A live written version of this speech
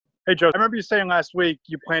Hey, Joe, I remember you saying last week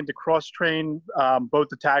you plan to cross-train both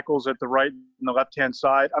the tackles at the right and the left-hand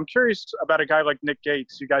side. I'm curious about a guy like Nick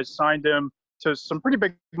Gates. You guys signed him to some pretty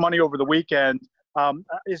big money over the weekend.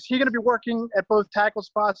 Is he going to be working at both tackle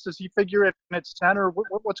spots? Does he figure it in at center?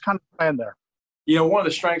 What's kind of the plan there? One of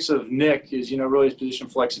the strengths of Nick is, really his position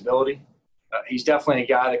flexibility. He's definitely a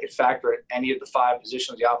guy that could factor at any of the 5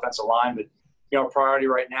 positions of the offensive line. But, priority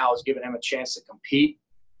right now is giving him a chance to compete,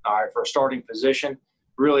 for a starting position,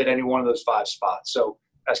 really at any one of those 5 spots. So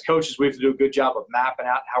as coaches, we have to do a good job of mapping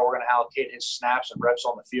out how we're going to allocate his snaps and reps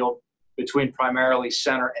on the field between primarily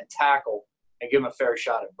center and tackle and give him a fair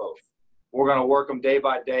shot at both. We're going to work him day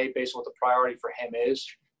by day based on what the priority for him is.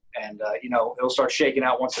 And, it'll start shaking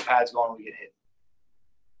out once the pad's going and we get hit.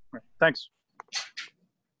 Thanks.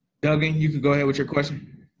 Duggan, you can go ahead with your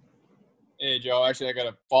question. Hey, Joe. Actually, I got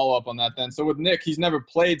to follow up on that then. So with Nick, he's never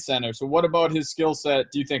played center. So what about his skill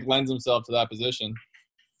set do you think lends himself to that position?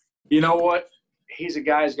 You know what? He's a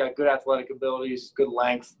guy who's got good athletic abilities, good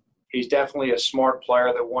length. He's definitely a smart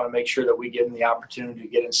player that want to make sure that we give him the opportunity to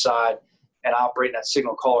get inside and operate in that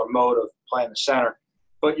signal caller mode of playing the center.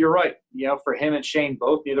 But you're right. For him and Shane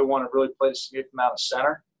both, neither one have really played a significant amount of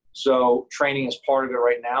center. So training is part of it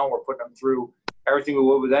right now. We're putting them through everything we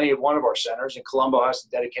would with any of one of our centers. And Colombo has to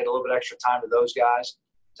dedicate a little bit extra time to those guys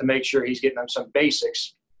to make sure he's getting them some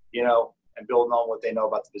basics, and building on what they know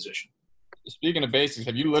about the position. Speaking of basics,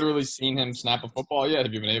 have you literally seen him snap a football yet?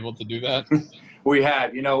 Have you been able to do that? We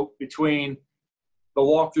have. Between the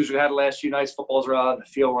walkthroughs we had the last few nights, footballs are out in the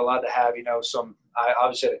field. We're allowed to have, some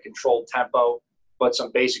obviously at a controlled tempo, but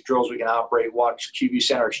some basic drills we can operate, watch QB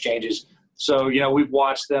center exchanges. So, we've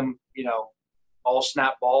watched them, all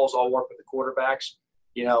snap balls, all work with the quarterbacks.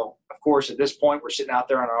 Of course, at this point, we're sitting out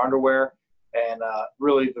there in our underwear, and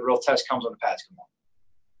really the real test comes when the pads come on.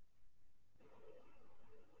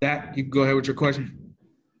 Zach, you can go ahead with your question.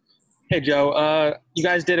 Hey, Joe. You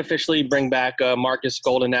guys did officially bring back Marcus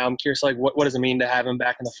Golden now. I'm curious, what does it mean to have him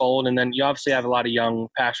back in the fold? And then you obviously have a lot of young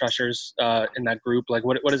pass rushers in that group.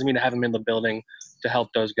 What does it mean to have him in the building to help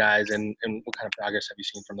those guys, and what kind of progress have you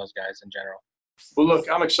seen from those guys in general? Well, look,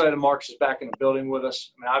 I'm excited Marcus is back in the building with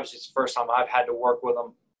us. Obviously it's the first time I've had to work with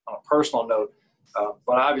him on a personal note,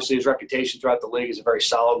 but obviously his reputation throughout the league is a very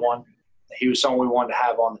solid one. He was someone we wanted to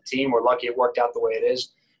have on the team. We're lucky it worked out the way it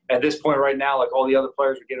is. At this point right now, like all the other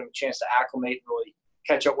players, we give him a chance to acclimate and really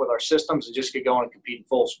catch up with our systems and just get going and compete in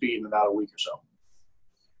full speed in about a week or so.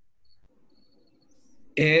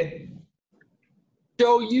 Ed?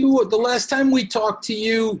 Joe, the last time we talked to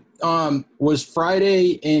you was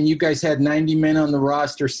Friday, and you guys had 90 men on the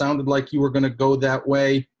roster. Sounded like you were going to go that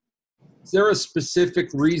way. Is there a specific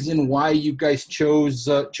reason why you guys chose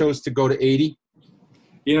to go to 80?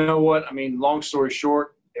 You know what? Long story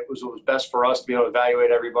short, it was what was best for us to be able to evaluate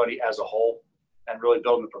everybody as a whole and really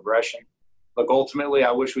build the progression. Look, ultimately,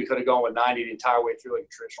 I wish we could have gone with 90 the entire way through like a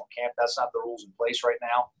traditional camp. That's not the rules in place right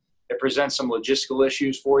now. It presents some logistical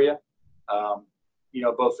issues for you.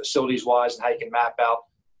 Both facilities-wise and how you can map out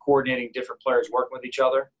coordinating different players working with each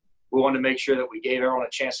other. We wanted to make sure that we gave everyone a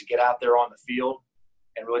chance to get out there on the field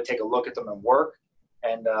and really take a look at them and work.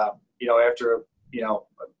 And, after, a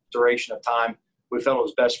duration of time, we felt it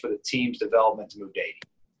was best for the team's development to move to 80.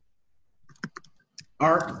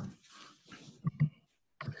 Art?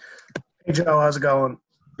 Hey, Joe. How's it going?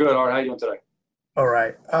 Good, Art. How you doing today? All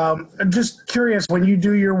right. I'm just curious, when you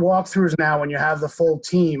do your walkthroughs now, when you have the full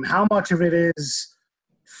team, how much of it is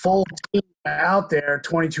full team out there,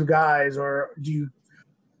 22 guys, or do you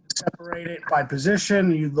separate it by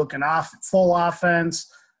position? Are you looking full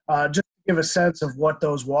offense? Just to give a sense of what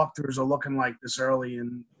those walkthroughs are looking like this early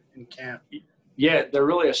in camp. Yeah, they're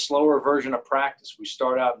really a slower version of practice. We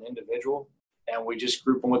start out an individual, and we just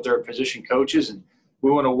group them with their position coaches, and we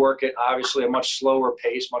want to work at obviously a much slower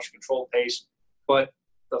pace, much controlled pace, but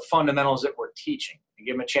the fundamentals that we're teaching and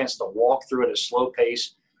give them a chance to walk through at a slow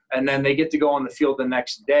pace. And then they get to go on the field the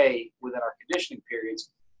next day within our conditioning periods,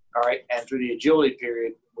 all right, and through the agility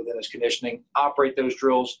period within this conditioning, operate those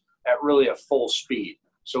drills at really a full speed.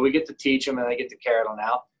 So we get to teach them and they get to carry it on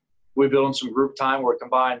out. We build in some group time where we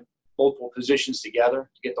combine multiple positions together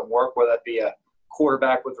to get them work, whether that be a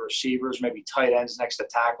quarterback with the receivers, maybe tight ends next to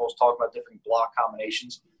tackles, talking about different block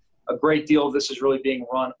combinations. A great deal of this is really being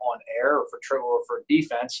run on air or for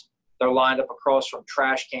defense. They're lined up across from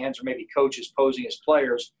trash cans or maybe coaches posing as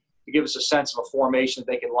players to give us a sense of a formation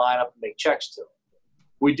that they can line up and make checks to.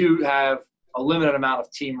 We do have a limited amount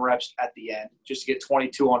of team reps at the end just to get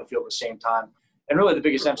 22 on the field at the same time. And really the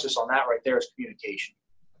biggest emphasis on that right there is communication.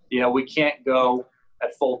 We can't go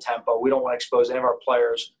at full tempo. We don't want to expose any of our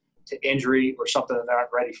players to injury or something that they're not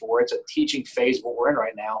ready for. It's a teaching phase of what we're in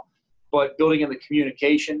right now. but building in the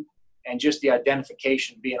communication and just the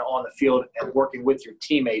identification, being on the field and working with your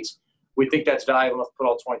teammates, we think that's valuable enough to put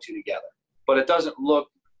all 22 together. But it doesn't look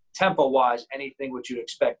tempo-wise anything what you'd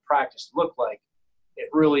expect practice to look like. It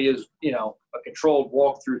really is, you know, a controlled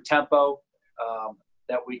walk-through tempo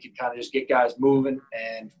that we can kind of just get guys moving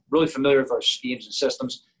and really familiar with our schemes and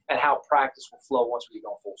systems and how practice will flow once we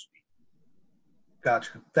go full speed.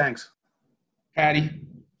 Gotcha. Thanks. Patty.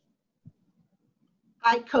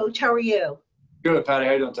 Hi, Coach. How are you? Good, Patty.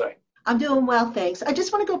 How you doing today? I'm doing well, thanks. I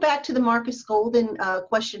just want to go back to the Marcus Golden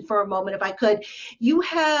question for a moment, if I could. You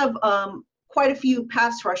have quite a few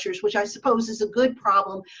pass rushers, which I suppose is a good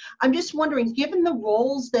problem. I'm just wondering, given the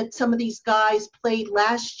roles that some of these guys played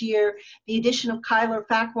last year, the addition of Kyler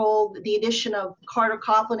Fackrell, the addition of Carter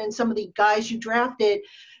Coughlin, and some of the guys you drafted,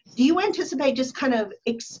 do you anticipate just kind of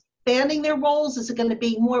expanding their roles? Is it going to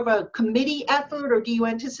be more of a committee effort, or do you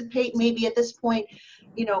anticipate maybe at this point,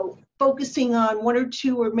 you know, focusing on one or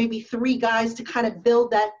two or maybe three guys to kind of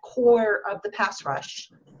build that core of the pass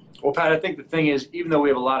rush? Well, Pat, I think the thing is, even though we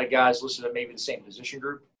have a lot of guys listed at maybe the same position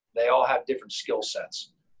group, they all have different skill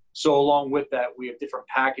sets. So along with that, we have different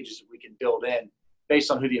packages that we can build in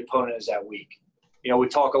based on who the opponent is that week. You know, we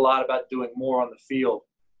talk a lot about doing more on the field.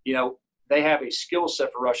 You know, they have a skill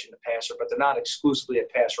set for rushing the passer, but they're not exclusively a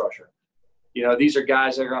pass rusher. You know, these are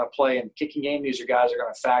guys that are going to play in kicking game. These are guys that are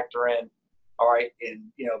going to factor in, all right,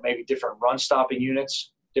 in, you know, maybe different run stopping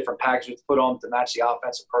units, different packages to put on to match the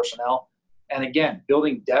offensive personnel. And again,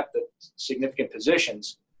 building depth at significant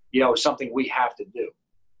positions, you know, is something we have to do.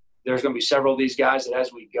 There's going to be several of these guys that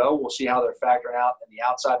as we go, we'll see how they're factoring out in the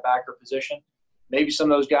outside backer position. Maybe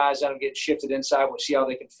some of those guys that will get shifted inside, we'll see how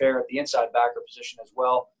they can fare at the inside backer position as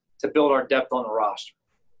well to build our depth on the roster.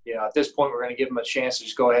 You know, at this point, we're going to give them a chance to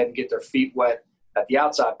just go ahead and get their feet wet at the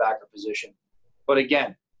outside backer position. But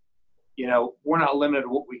again, you know, we're not limited to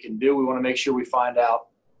what we can do. We want to make sure we find out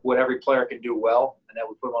what every player can do well, and then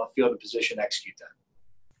we put them on the field in position to execute that.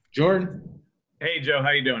 Jordan. Hey, Joe. How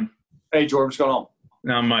you doing? Hey, Jordan. What's going on?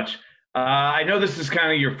 Not much. I know this is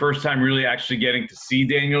kind of your first time really actually getting to see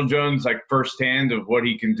Daniel Jones, like firsthand of what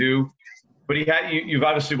he can do. But you've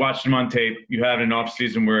obviously watched him on tape. You had an off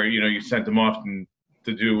season where, you know, you sent him off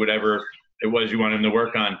to do whatever it was you wanted him to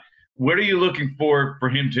work on. What are you looking for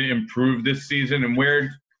him to improve this season, and where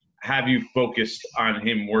have you focused on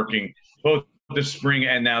him working both this spring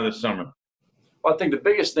and now this summer? Well, I think the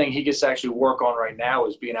biggest thing he gets to actually work on right now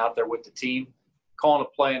is being out there with the team, calling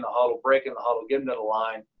a play in the huddle, breaking the huddle, getting to the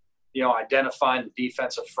line, you know, identifying the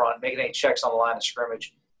defensive front, making any checks on the line of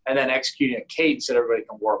scrimmage, and then executing a cadence that everybody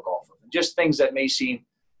can work off of. And just things that may seem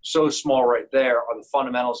so small right there are the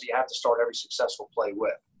fundamentals that you have to start every successful play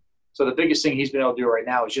with. So the biggest thing he's been able to do right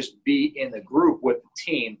now is just be in the group with the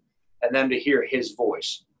team and then to hear his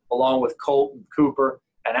voice. Along with Colt and Cooper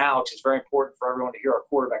and Alex, it's very important for everyone to hear our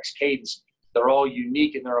quarterback's cadence. They're all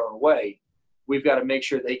unique in their own way. We've got to make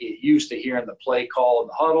sure they get used to hearing the play call in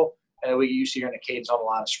the huddle, and we get used to hearing the cadence on the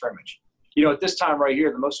line of scrimmage. You know, at this time right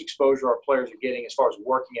here, the most exposure our players are getting as far as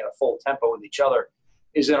working at a full tempo with each other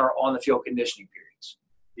is in our on-the-field conditioning periods.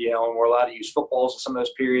 You know, and we're allowed to use footballs in some of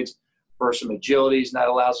those periods for some agilities, and that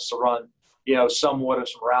allows us to run, you know, somewhat of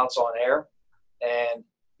some routes on air. And,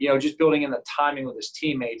 you know, just building in the timing with his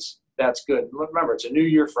teammates, that's good. Remember, it's a new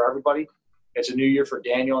year for everybody. It's a new year for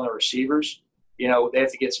Daniel and the receivers. You know, they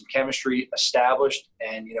have to get some chemistry established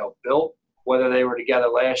and, you know, built, whether they were together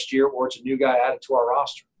last year or it's a new guy added to our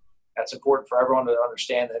roster. That's important for everyone to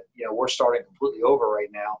understand that, you know, we're starting completely over right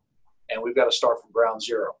now, and we've got to start from ground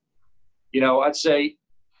zero. You know, I'd say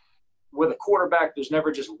with a quarterback, there's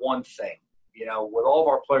never just one thing. You know, with all of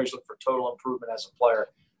our players look for total improvement as a player.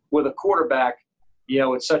 With a quarterback, you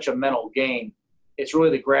know, it's such a mental game. It's really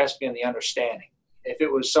the grasping and the understanding. If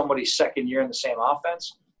it was somebody's second year in the same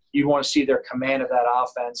offense, you'd want to see their command of that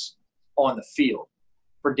offense on the field.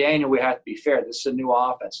 For Daniel, we have to be fair. This is a new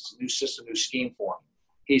offense. It's a new system, new scheme for him.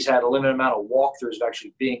 He's had a limited amount of walkthroughs of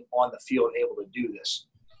actually being on the field able to do this.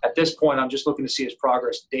 At this point, I'm just looking to see his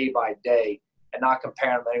progress day by day and not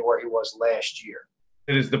comparing him to anywhere he was last year.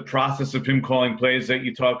 It is the process of him calling plays that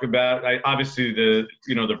you talk about. Obviously, the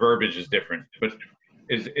verbiage is different, but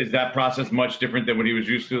is that process much different than what he was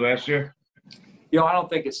used to last year? You know, I don't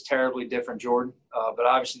think it's terribly different, Jordan. But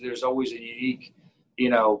obviously, there's always a unique, you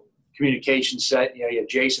know, communication set. You know, you have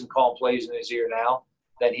Jason calling plays in his ear now.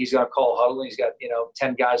 Then he's going to call huddle. He's got, you know,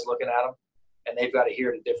 10 guys looking at him, and they've got to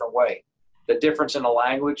hear it a different way. The difference in the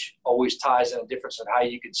language always ties in a difference in how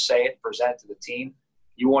you can say it, present to the team.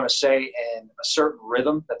 You want to say in a certain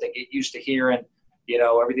rhythm that they get used to hearing, you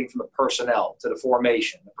know, everything from the personnel to the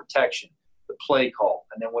formation, the protection, the play call,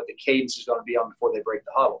 and then what the cadence is going to be on before they break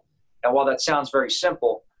the huddle. And while that sounds very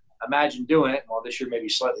simple, Imagine doing it. Well, this year may be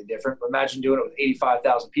slightly different, but imagine doing it with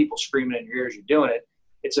 85,000 people screaming in your ears you're doing it.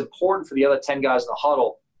 It's important for the other 10 guys in the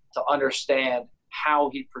huddle to understand how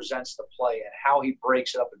he presents the play and how he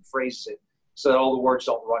breaks it up and phrases it so that all the words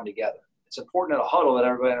don't run together. It's important in a huddle that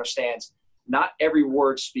everybody understands not every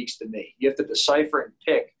word speaks to me. You have to decipher and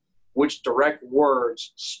pick which direct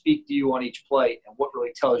words speak to you on each play and what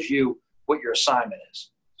really tells you what your assignment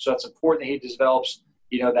is. So it's important that he develops,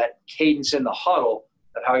 that cadence in the huddle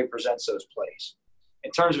of how he presents those plays.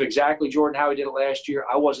 In terms of exactly, Jordan, how he did it last year,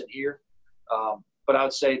 I wasn't here. But I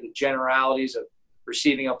would say the generalities of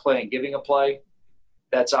receiving a play and giving a play,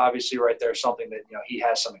 that's obviously right there something that, he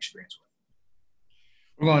has some experience with.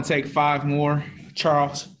 We're going to take 5 more.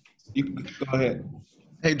 Charles, you can go ahead.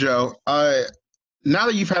 Hey, Joe. Now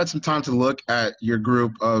that you've had some time to look at your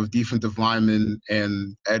group of defensive linemen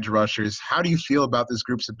and edge rushers, how do you feel about this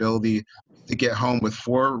group's ability to get home with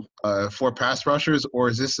four pass rushers? Or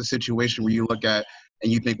is this a situation where you look at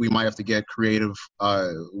and you think we might have to get creative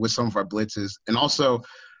with some of our blitzes? And also,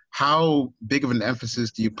 how big of an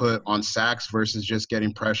emphasis do you put on sacks versus just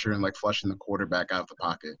getting pressure and flushing the quarterback out of the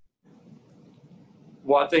pocket?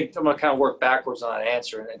 Well, I think I'm going to kind of work backwards on that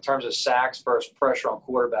answer. In terms of sacks versus pressure on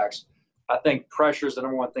quarterbacks, I think pressure is the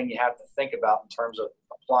number one thing you have to think about in terms of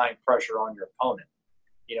applying pressure on your opponent.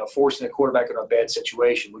 Forcing the quarterback into a bad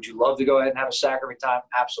situation. Would you love to go ahead and have a sack every time?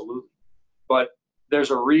 Absolutely. But there's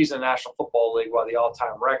a reason in the National Football League why the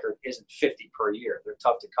all-time record isn't 50 per year. They're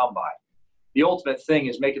tough to come by. The ultimate thing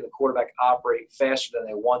is making the quarterback operate faster than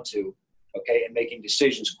they want to, okay, and making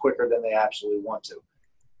decisions quicker than they absolutely want to.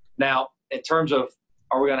 Now, in terms of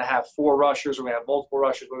are we going to have 4 rushers? Are we going to have multiple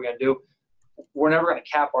rushers? What are we going to do? We're never going to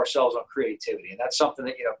cap ourselves on creativity. And that's something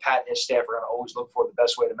that, Pat and his staff are going to always look for the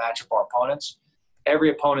best way to match up our opponents.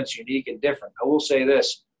 Every opponent's unique and different. I will say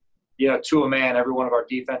this, to a man, every one of our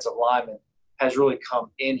defensive linemen has really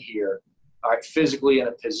come in here, all right, physically in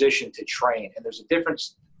a position to train. And there's a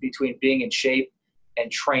difference between being in shape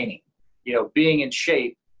and training. Being in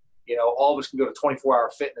shape, all of us can go to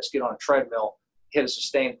 24-hour fitness, get on a treadmill, hit a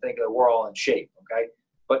sustain, think that we're all in shape, okay?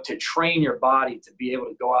 But to train your body to be able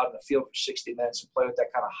to go out in the field for 60 minutes and play with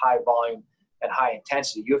that kind of high volume and high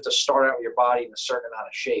intensity, you have to start out with your body in a certain amount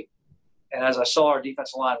of shape. And as I saw our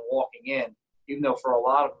defensive line walking in, even though for a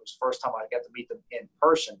lot of them it was the first time I got to meet them in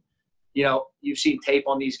person, you've seen tape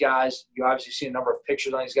on these guys. You obviously seen a number of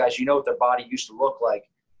pictures on these guys. You know what their body used to look like.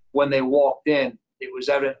 When they walked in, it was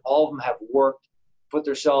evident all of them have worked, put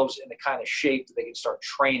themselves in the kind of shape that they can start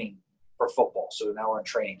training for football. So now we're in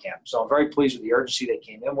training camp. So I'm very pleased with the urgency they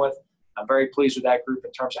came in with. I'm very pleased with that group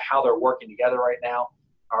in terms of how they're working together right now,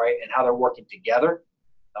 all right, and how they're working together.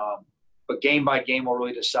 But game by game, we'll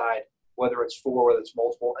really decide whether it's 4, whether it's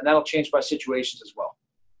multiple, and that'll change by situations as well.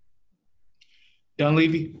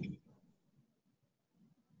 Dunleavy?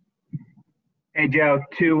 Hey, Joe,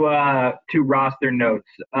 two roster notes.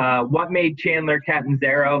 What made Chandler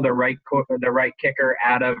Catanzaro the right kicker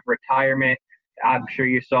out of retirement? I'm sure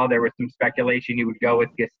you saw there was some speculation you would go with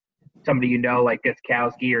somebody like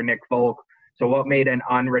Gostkowski or Nick Folk. So what made an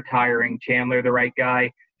unretiring Chandler the right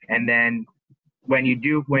guy? And then when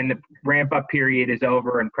the ramp-up period is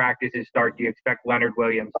over and practices start, do you expect Leonard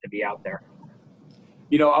Williams to be out there?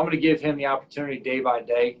 I'm going to give him the opportunity day by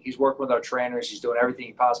day. He's working with our trainers. He's doing everything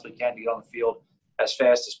he possibly can to get on the field as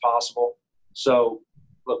fast as possible. So,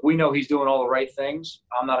 look, we know he's doing all the right things.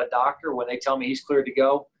 I'm not a doctor. When they tell me he's cleared to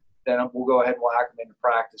go, then we'll go ahead and we'll acclimate to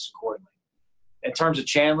practice accordingly. In terms of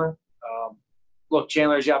Chandler,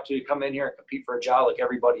 Chandler has the opportunity to come in here and compete for a job like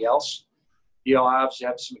everybody else. I obviously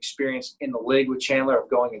have some experience in the league with Chandler of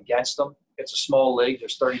going against them. It's a small league.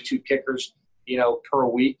 There's 32 kickers, per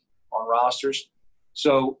week on rosters.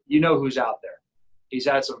 So who's out there. He's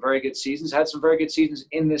had some very good seasons,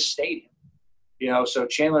 in this stadium. So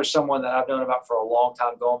Chandler's someone that I've known about for a long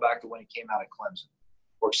time, going back to when he came out of Clemson.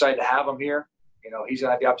 We're excited to have him here. He's going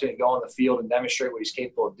to have the opportunity to go on the field and demonstrate what he's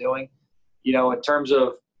capable of doing. In terms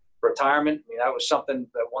of retirement, that was something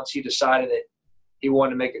that once he decided that he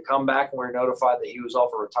wanted to make a comeback and we were notified that he was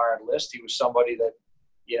off a retired list, he was somebody that,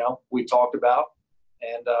 we talked about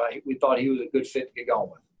and we thought he was a good fit to get going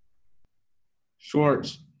with.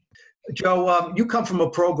 Schwartz. Joe, you come from a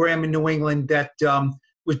program in New England that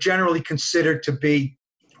was generally considered to be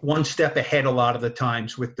one step ahead a lot of the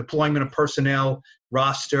times with deployment of personnel,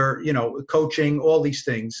 roster, coaching, all these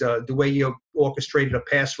things, the way you orchestrated a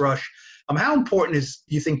pass rush. How important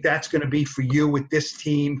do you think that's going to be for you with this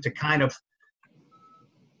team to kind of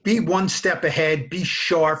be one step ahead, be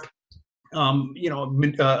sharp,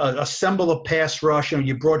 assemble a pass rush?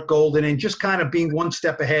 You brought Golden in, just kind of being one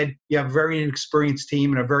step ahead. You have a very inexperienced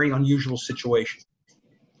team in a very unusual situation.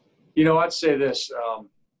 I'd say this.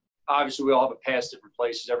 obviously we all have a past different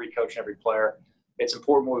places, every coach and every player. It's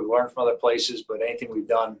important what we've learned from other places, but anything we've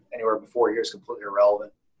done anywhere before here is completely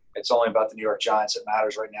irrelevant. It's only about the New York Giants that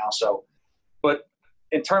matters right now. So, but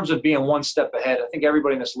in terms of being one step ahead, I think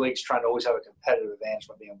everybody in this league is trying to always have a competitive advantage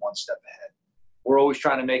by being one step ahead. We're always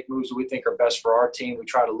trying to make moves that we think are best for our team. We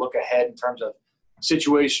try to look ahead in terms of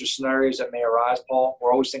situations or scenarios that may arise, Paul.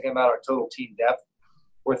 We're always thinking about our total team depth.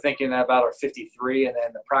 We're thinking about our 53 and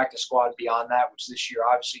then the practice squad beyond that, which this year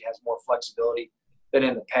obviously has more flexibility than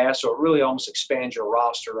in the past. So it really almost expands your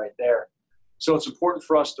roster right there. So it's important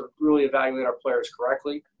for us to really evaluate our players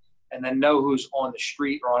correctly and then know who's on the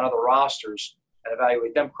street or on other rosters and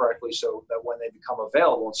evaluate them correctly so that when they become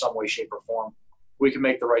available in some way, shape, or form, we can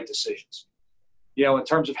make the right decisions. You know, in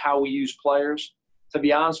terms of how we use players, to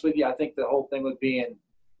be honest with you, I think the whole thing with being,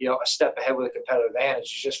 you know, a step ahead with a competitive advantage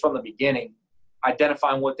is just from the beginning,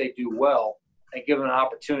 identifying what they do well and give them an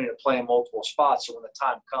opportunity to play in multiple spots. So when the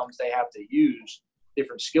time comes, they have to use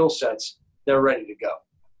different skill sets, they're ready to go.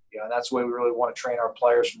 You know, and that's the way we really want to train our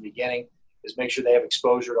players from the beginning, is make sure they have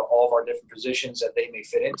exposure to all of our different positions that they may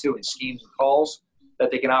fit into and schemes and calls that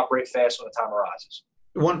they can operate fast when the time arises.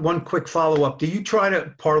 One quick follow-up. Do you try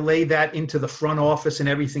to parlay that into the front office and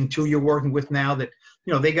everything, too, you're working with now that,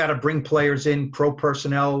 you know, they got to bring players in, pro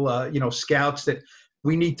personnel, you know, scouts, that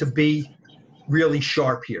we need to be really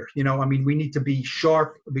sharp here? You know, I mean, we need to be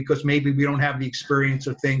sharp because maybe we don't have the experience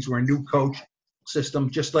of things. We're a new coach system.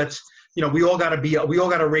 Just let's, you know, we all got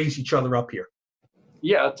to raise each other up here.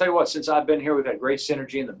 Yeah, I'll tell you what, since I've been here, we've had great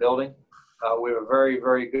synergy in the building. We have a very,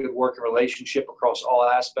 very good working relationship across all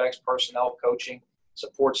aspects, personnel, coaching,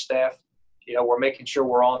 support staff. You know, we're making sure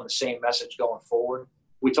we're all on the same message going forward.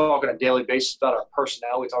 We talk on a daily basis about our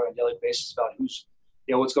personnel. We talk on a daily basis about who's,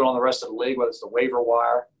 you know, what's going on in the rest of the league, whether it's the waiver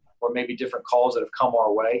wire or maybe different calls that have come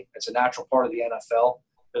our way. It's a natural part of the NFL.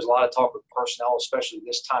 There's a lot of talk with personnel, especially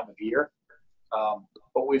this time of year.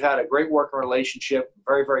 But we've had a great working relationship.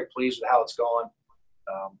 Very, very pleased with how it's going.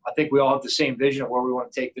 I think we all have the same vision of where we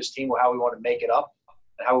want to take this team, or how we want to make it up,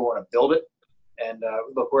 and how we want to build it. And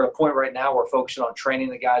look, we're at a point right now where we're focusing on training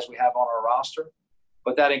the guys we have on our roster,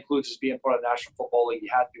 but that includes us being part of the National Football League. You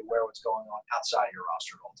have to be aware of what's going on outside of your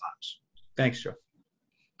roster at all times. Thanks, Joe.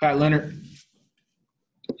 Pat Leonard.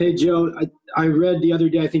 Hey, Joe, I read the other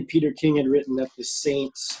day, I think Peter King had written that the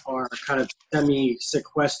Saints are kind of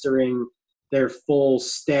semi-sequestering their full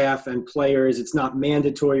staff and players. It's not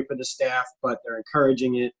mandatory for the staff, but they're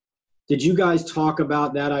encouraging it. Did you guys talk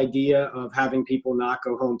about that idea of having people not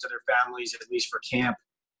go home to their families, at least for camp?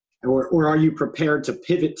 Or are you prepared to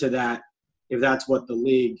pivot to that if that's what the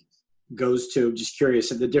league goes to? Just curious,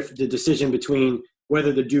 the decision between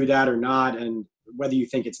whether to do that or not, and whether you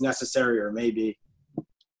think it's necessary or maybe.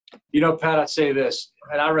 You know, Pat, I'd say this,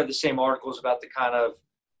 and I read the same articles about the kind of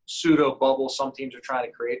pseudo bubble some teams are trying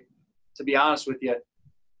to create. To be honest with you,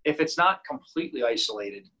 if it's not completely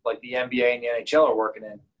isolated, like the NBA and the NHL are working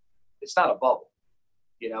in, it's not a bubble.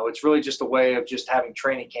 You know, it's really just a way of just having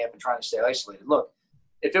training camp and trying to stay isolated. Look,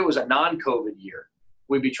 if it was a non-COVID year,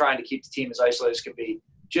 we'd be trying to keep the team as isolated as could be,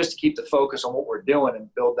 just to keep the focus on what we're doing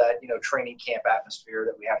and build that, you know, training camp atmosphere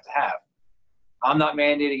that we have to have. I'm not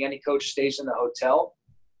mandating any coach stays in the hotel.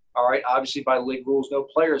 All right, obviously by league rules, no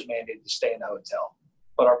player is mandated to stay in the hotel.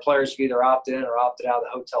 But our players have either opted in or opted out of the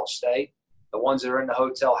hotel stay. The ones that are in the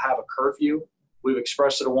hotel have a curfew. We've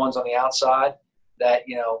expressed to the ones on the outside that,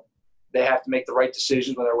 you know, they have to make the right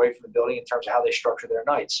decisions when they're away from the building in terms of how they structure their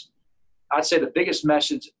nights. I'd say the biggest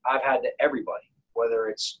message I've had to everybody, whether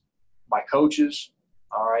it's my coaches,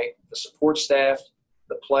 all right, the support staff,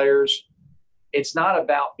 the players, it's not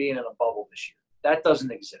about being in a bubble this year. That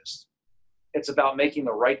doesn't exist. It's about making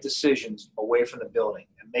the right decisions away from the building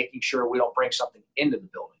and making sure we don't bring something into the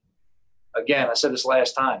building. Again, I said this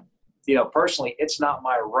last time, you know, personally, it's not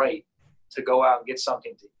my right to go out and get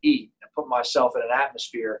something to eat and put myself in an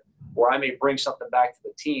atmosphere where I may bring something back to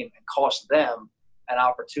the team and cost them an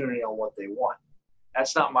opportunity on what they want.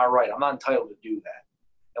 That's not my right. I'm not entitled to do that.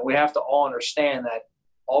 And we have to all understand that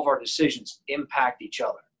all of our decisions impact each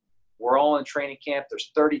other. We're all in training camp.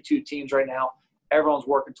 There's 32 teams right now. Everyone's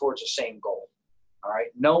working towards the same goal. All right.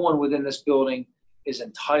 No one within this building is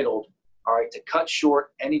entitled, all right, to cut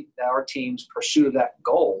short our team's pursuit of that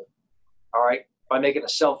goal, all right, by making a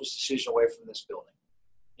selfish decision away from this building.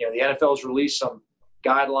 You know, the NFL has released some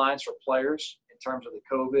guidelines for players in terms of the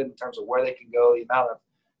COVID, in terms of where they can go, the amount of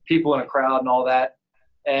people in a crowd and all that.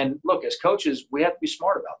 And look, as coaches, we have to be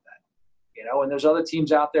smart about that. You know, and there's other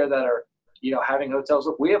teams out there that are, you know, having hotels.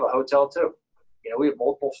 Look, we have a hotel too. You know, we have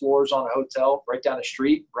multiple floors on a hotel right down the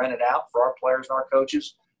street, rented out for our players and our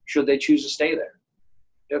coaches, should they choose to stay there.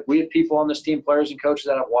 We have people on this team, players and coaches,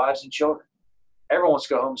 that have wives and children. Everyone wants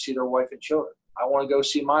to go home and see their wife and children. I want to go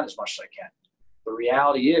see mine as much as I can. The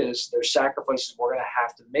reality is there's sacrifices we're going to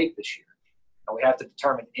have to make this year. And we have to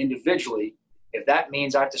determine individually if that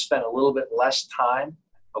means I have to spend a little bit less time,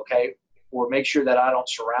 okay, or make sure that I don't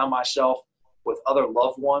surround myself with other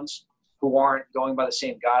loved ones who aren't going by the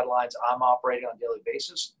same guidelines I'm operating on a daily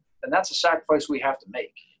basis, then that's a sacrifice we have to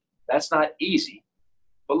make. That's not easy.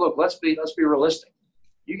 But look, let's be realistic.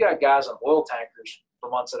 You got guys on oil tankers for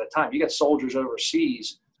months at a time. You got soldiers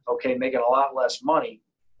overseas, okay, making a lot less money,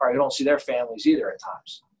 or who don't see their families either at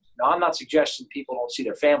times. Now, I'm not suggesting people don't see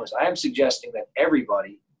their families. I am suggesting that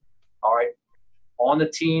everybody, all right, on the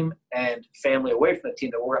team and family away from the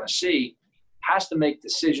team that we're going to see has to make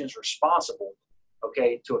decisions responsible,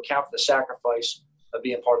 okay, to account for the sacrifice of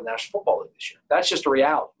being part of the National Football League this year. That's just a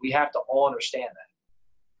reality. We have to all understand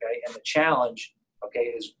that, okay? And the challenge, okay,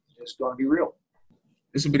 is going to be real.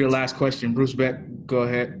 This will be the last question. Bruce Beck, go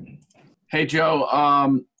ahead. Hey, Joe.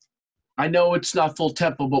 I know it's not full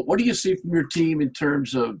tempo, but what do you see from your team in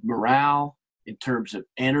terms of morale, in terms of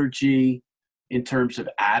energy, in terms of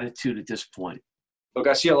attitude at this point? Look,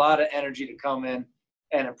 I see a lot of energy to come in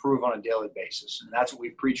and improve on a daily basis, and that's what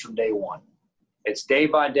we preach from day one. It's day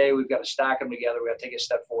by day. We've got to stack them together. We've got to take a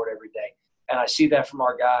step forward every day. And I see that from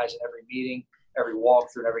our guys in every meeting, every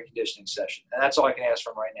walkthrough, and every conditioning session. And that's all I can ask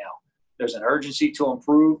from right now. There's an urgency to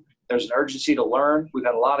improve. There's an urgency to learn. We've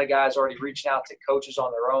had a lot of guys already reaching out to coaches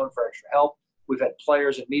on their own for extra help. We've had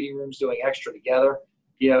players in meeting rooms doing extra together.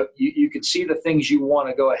 You know, you can see the things you want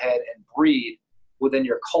to go ahead and breed within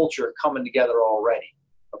your culture coming together already.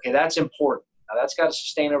 Okay, that's important. Now, that's got to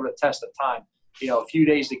sustain over the test of time. You know, a few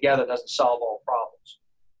days together doesn't solve all problems.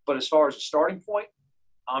 But as far as the starting point,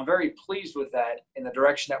 I'm very pleased with that in the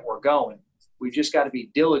direction that we're going. We've just got to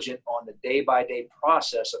be diligent on the day-by-day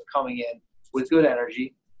process of coming in with good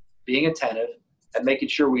energy, being attentive, and making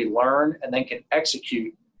sure we learn and then can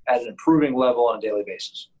execute at an improving level on a daily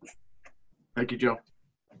basis. Thank you, Joe.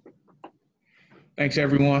 Thanks,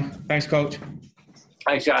 everyone. Thanks, Coach.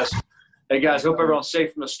 Thanks, guys. Hey, guys, hope everyone's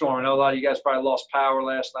safe from the storm. I know a lot of you guys probably lost power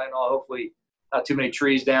last night and all. Hopefully not too many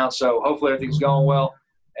trees down, so hopefully everything's going well.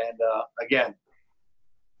 And, again,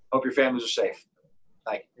 hope your families are safe.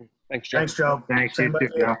 Thank you. Thanks, Joe. Thanks, Joe. Thanks, you too,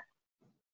 Joe.